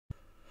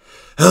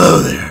Hello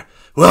there.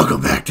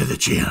 Welcome back to the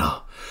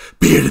channel.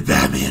 Bearded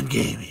Batman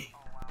Gaming.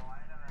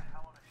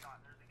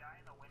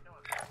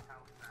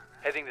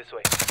 Heading this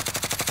way.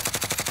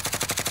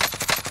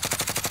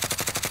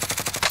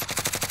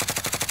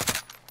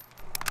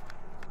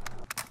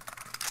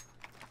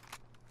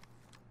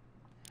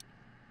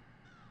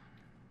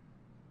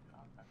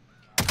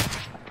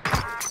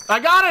 I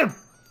got him!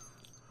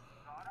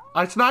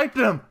 I sniped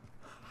him!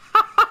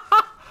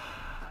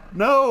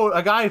 No,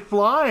 a guy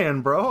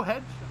flying, bro.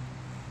 Headshot.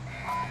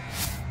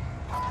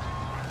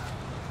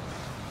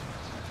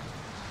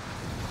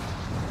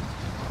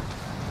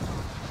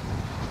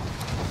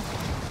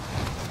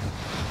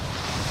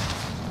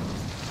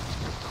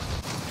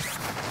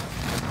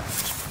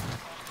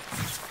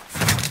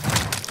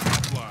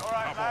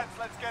 Alright, lads,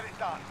 let's get it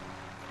done.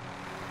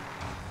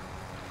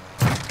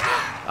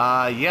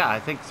 Yeah, I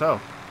think so.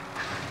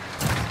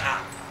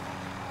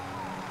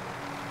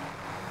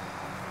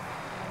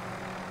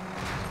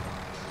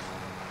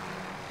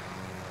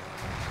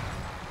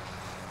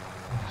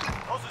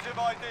 Positive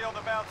ID on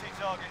the bounty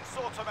target.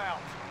 Sort them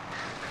out.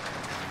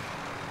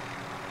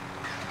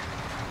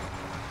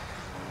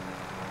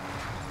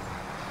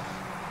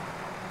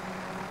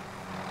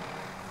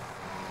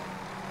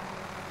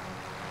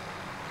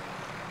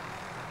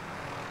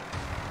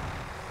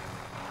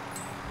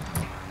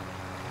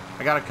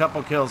 I got a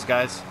couple kills,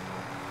 guys.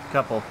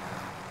 Couple.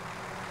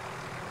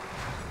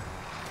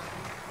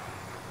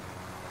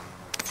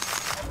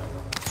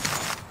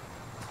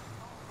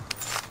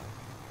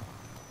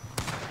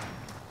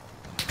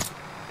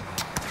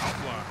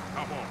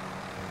 Hop on.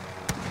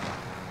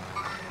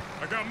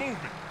 I got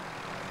movement.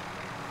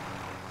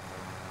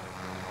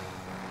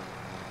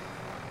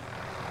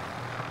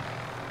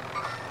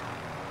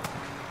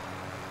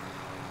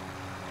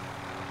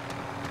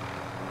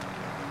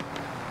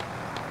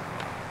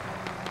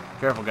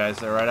 Careful, guys.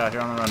 They're right out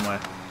here on the runway.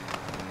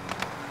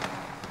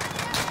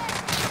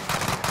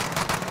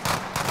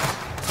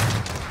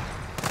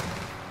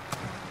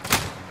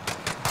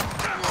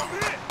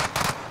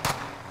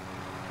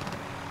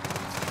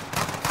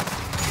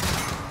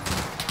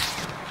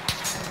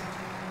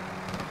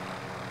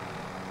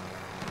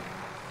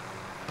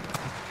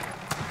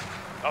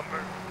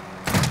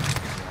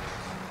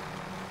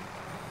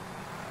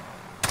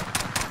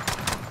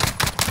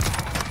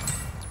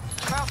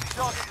 Bounty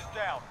target is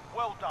down.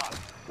 Well done.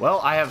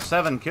 Well, I have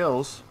 7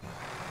 kills.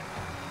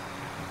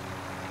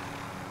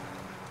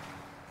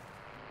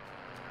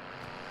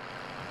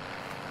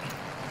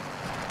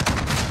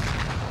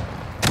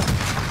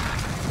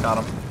 Got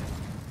him.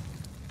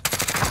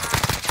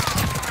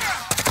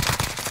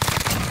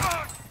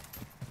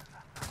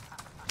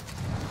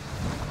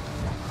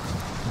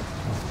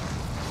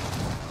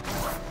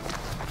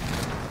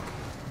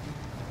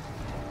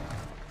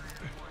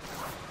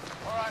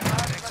 Alright,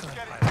 lads, let's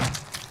get it done.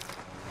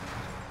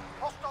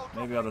 Hostile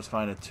Maybe I'll just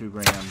find a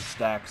 2-gram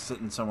stack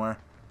sitting somewhere.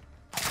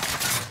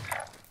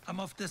 I'm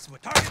off this way.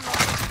 Target locked.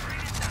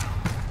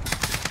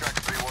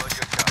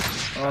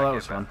 Oh, that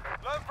was fun.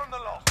 Learn from the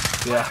loss.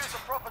 Yeah. Is a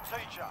proper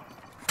teacher.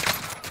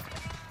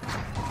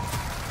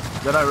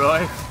 Did I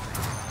really?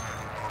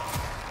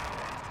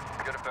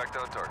 Got it back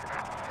on target.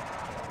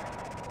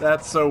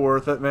 That's so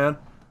worth it, man.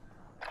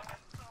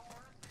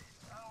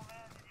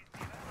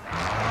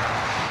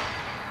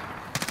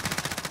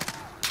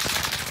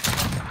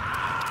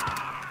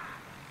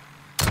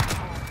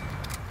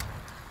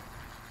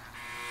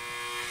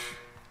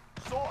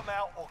 Sort them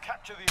out or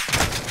capture the...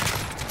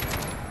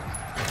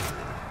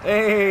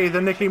 Hey,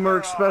 the Nicky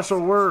Merc special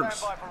works.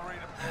 Stand by for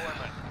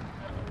redeployment.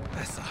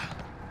 Essa.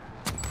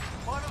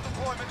 Final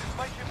deployment is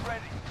making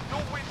ready.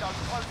 Your window's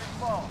closing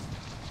fast.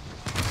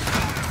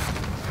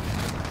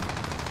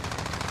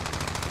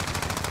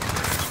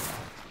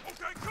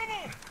 Okay, come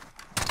on.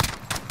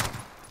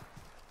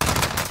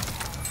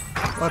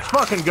 Let's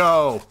fucking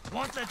go.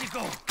 Won't let it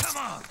go. Come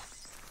on.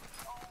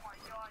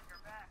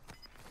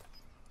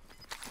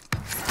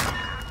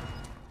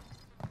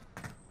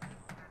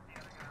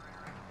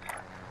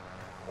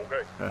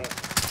 Okay. Okay.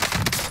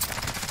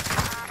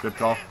 Good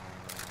call.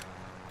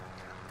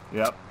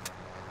 Yep.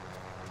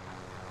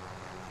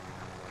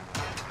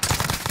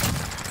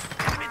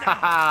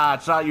 Haha,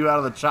 shot you out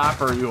of the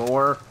chopper, you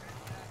whore.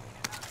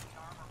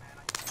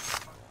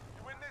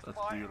 You win this That's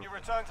fight and you beautiful.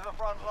 return to the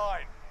front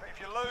line. But if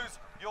you lose,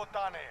 you're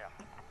done here.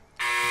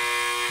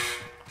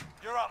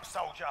 You're up,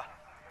 soldier.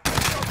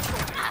 Don't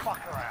sort this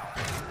fucker out.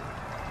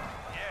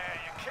 Yeah,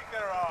 you kick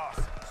their ass.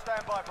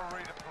 Stand by for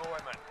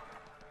redeployment.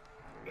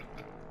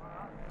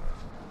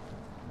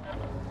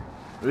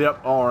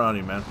 Yep, all around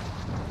you, man.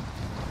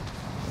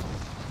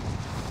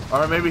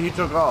 Or maybe he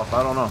took off.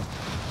 I don't know.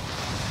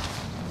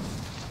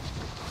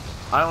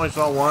 I only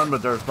saw one,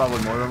 but there's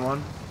probably more than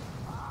one.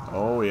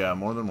 Oh, yeah,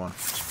 more than one.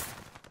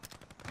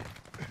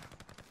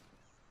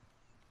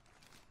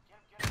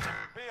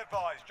 Be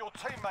advised, your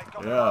teammate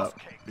got the Yeah. ass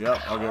kicked.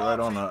 Yep, I'll get right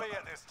on that. RTB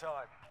at this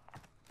time.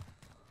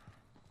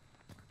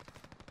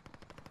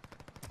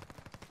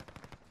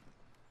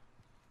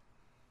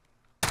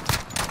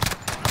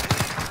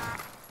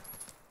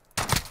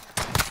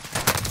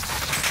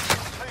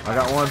 I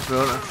got one,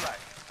 Phil.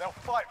 They'll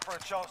fight for a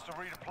chance to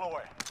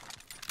redeploy.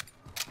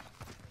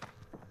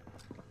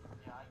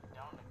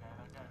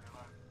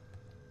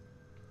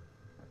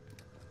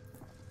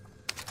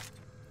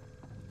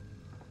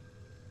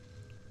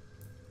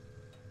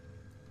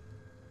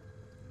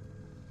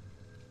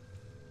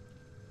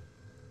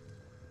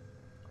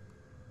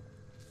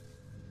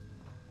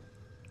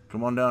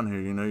 Come on down here.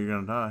 You know you're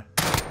gonna die.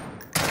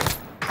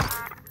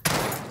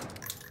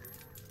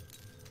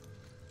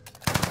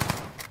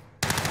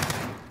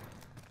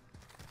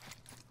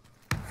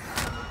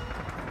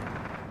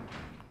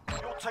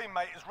 Your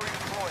teammate is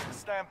redeploying.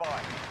 Stand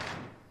by.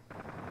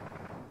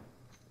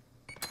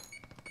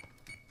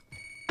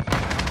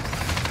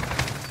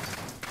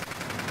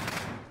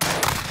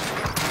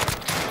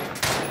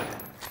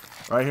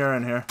 Right here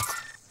in here.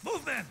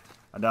 Movement!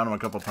 I downed him a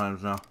couple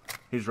times now.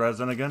 He's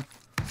resin again.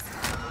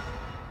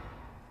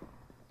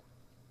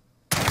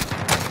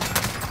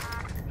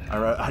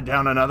 I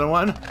downed another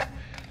one.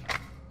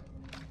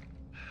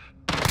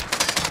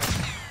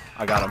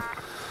 I got him.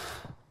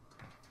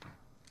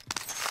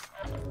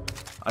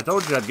 I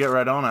told you I'd get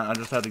right on it. I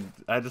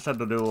just had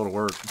to do a little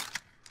work.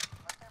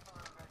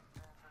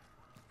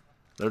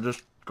 They're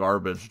just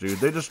garbage, dude.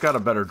 They just got a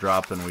better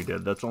drop than we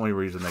did. That's the only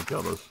reason they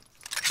killed us.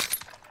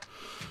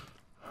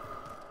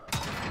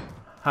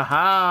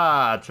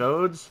 Haha,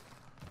 Chodes.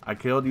 I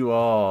killed you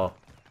all.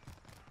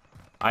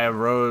 I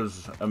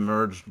arose,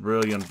 emerged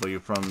brilliantly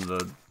from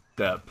the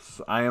depths.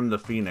 I am the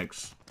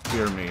Phoenix.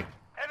 Fear me.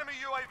 Enemy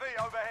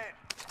UAV overhead.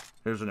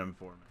 Here's an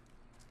informant.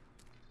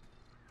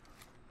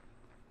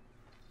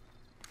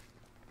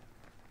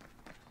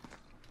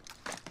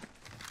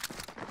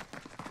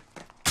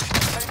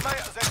 Teammate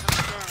has entered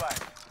the gulag.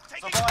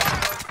 Survive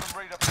and learn from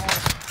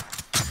redeployment.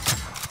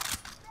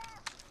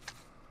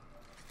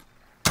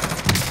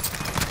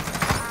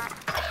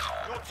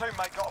 Your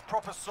teammate got a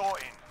proper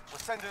sorting. We're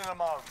sending them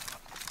home.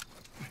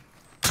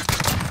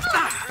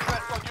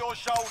 Rest on your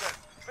shoulders.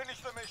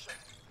 Finish the mission.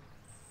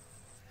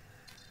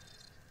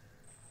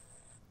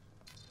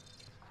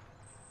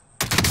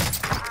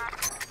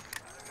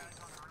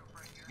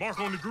 Mark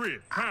on the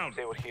grid. Pound.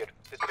 They were here.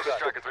 This This is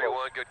Striker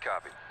 3-1, good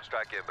copy.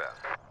 Strike inbound.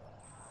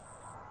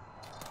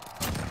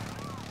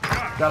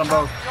 Got them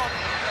both.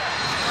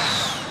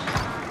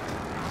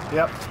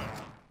 Yep.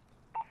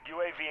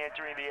 UAV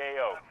entering the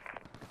AO.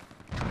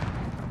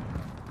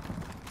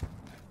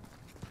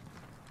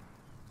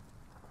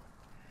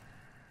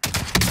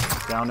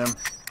 Down him.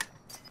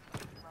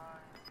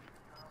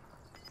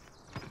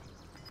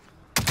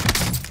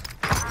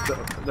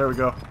 There we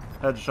go.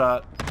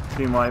 Headshot.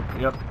 Team wipe.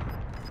 Yep.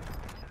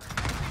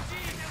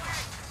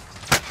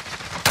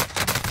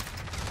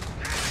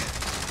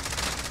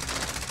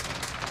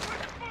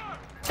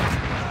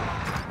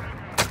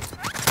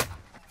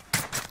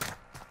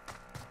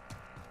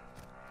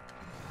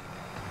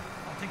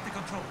 I'll take the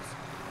controls.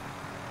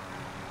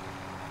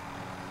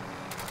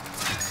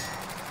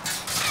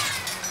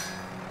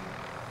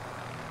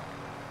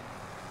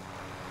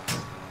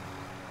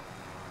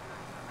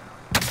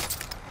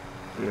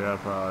 Yeah,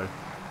 probably.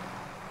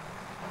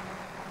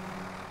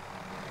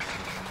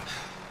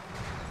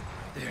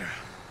 There.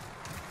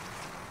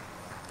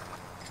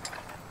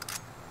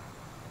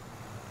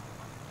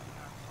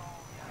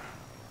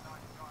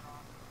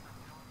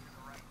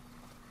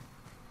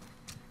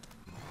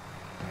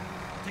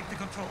 I'll take the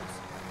controls.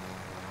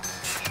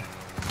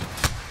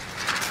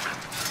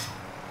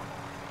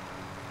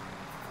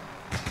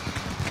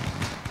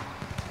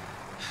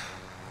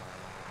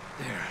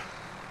 There.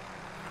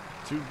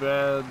 Too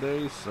bad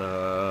they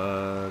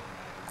suck.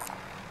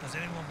 Does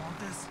anyone want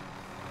this?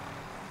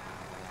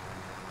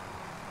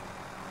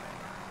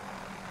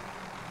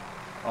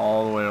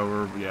 All the way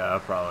over. Yeah,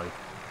 probably.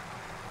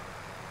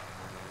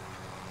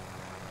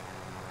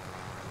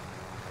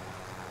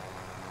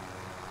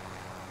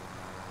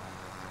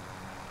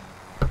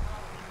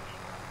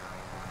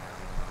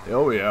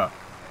 Oh, yeah.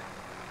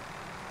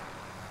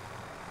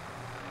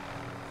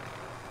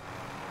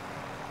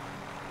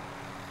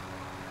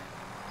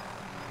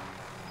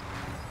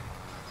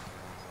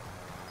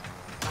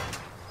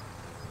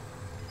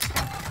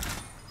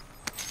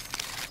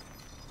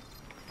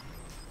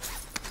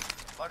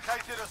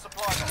 Located a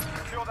supply box.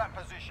 Secure that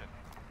position.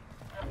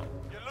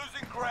 You're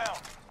losing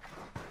ground.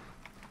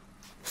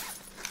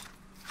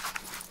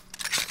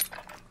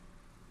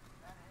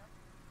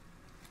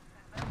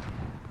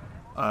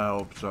 I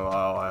hope so.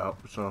 Oh, I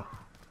hope so.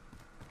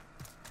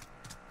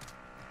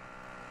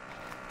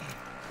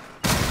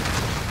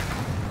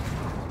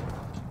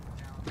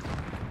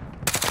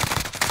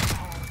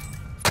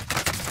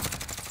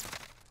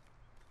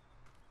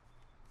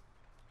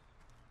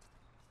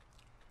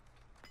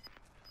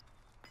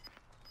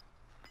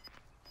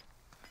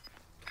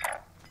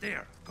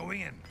 There,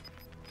 going in.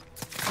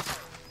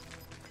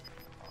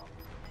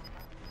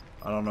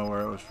 I don't know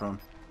where it was from.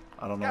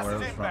 I don't know Gas where it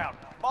is was from. inbound.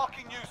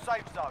 Marking new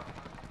safe zone.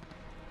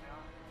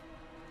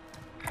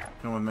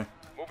 Come with me.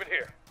 Moving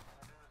here.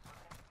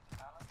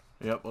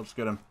 Yep, let's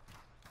get him.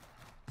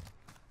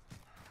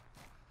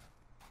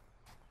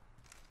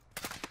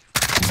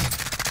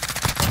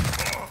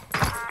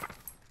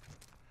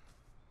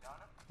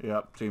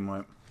 Yep, team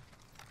wipe.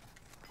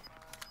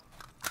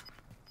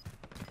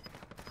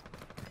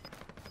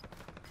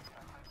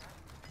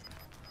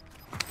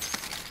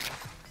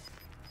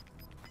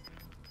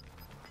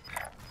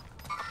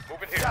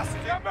 Moving here. Gas is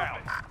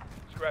inbound.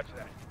 Scratch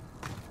that.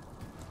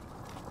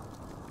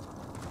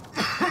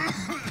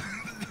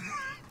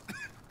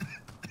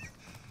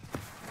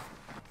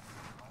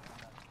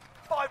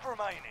 Five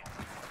remaining.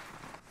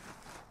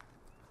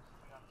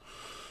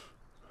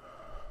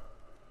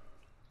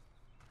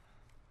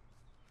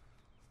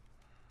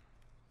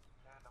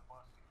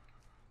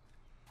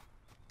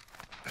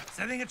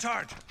 Setting a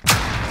charge.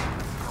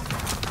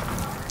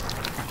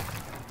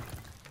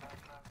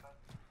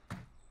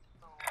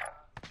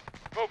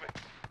 Moving.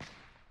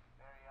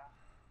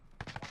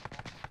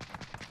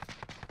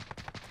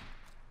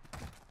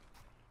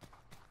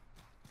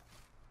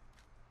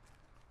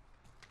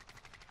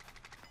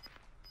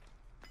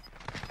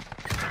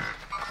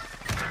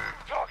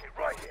 Target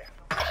right here.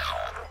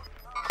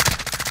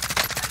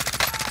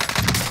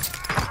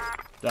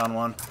 Down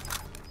one.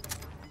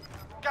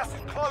 Gas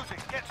is closing.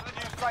 Get to the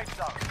new safe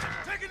zone.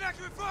 Taking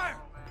accurate fire.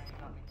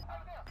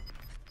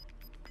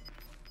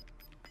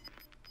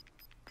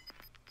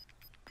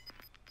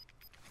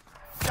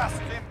 Gas is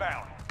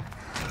inbound.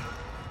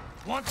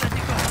 One set to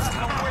go.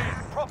 Come A on. win.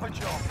 Proper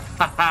job.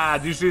 Haha,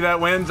 did you see that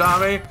win,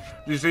 Tommy? Did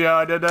you see how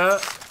I did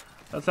that?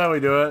 That's how we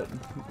do it.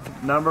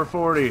 Number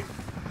 40.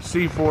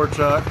 C4,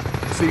 Chuck.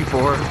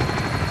 C4.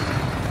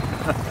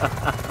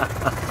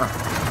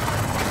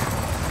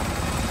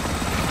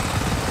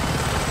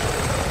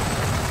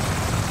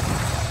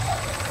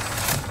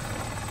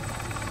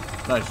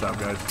 Nice job,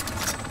 guys.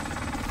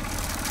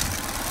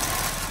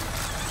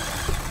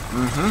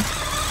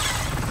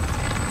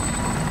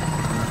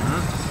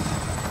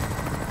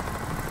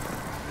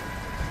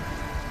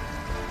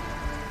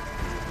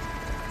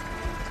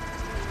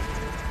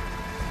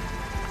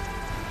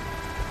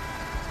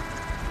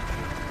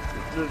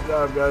 Good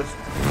job, guys.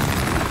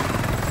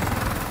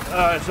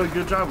 So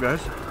good job,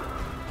 guys.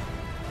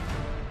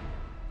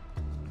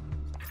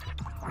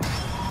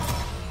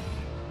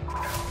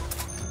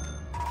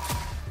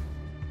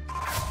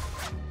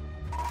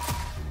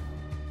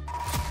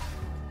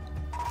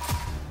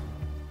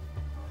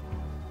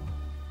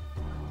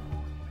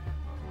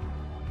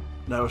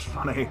 That was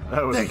funny.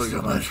 That was Thanks pretty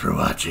so funny. much for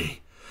watching.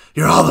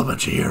 You're all a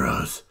bunch of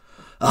heroes.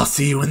 I'll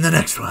see you in the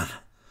next one.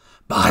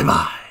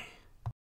 Bye-bye.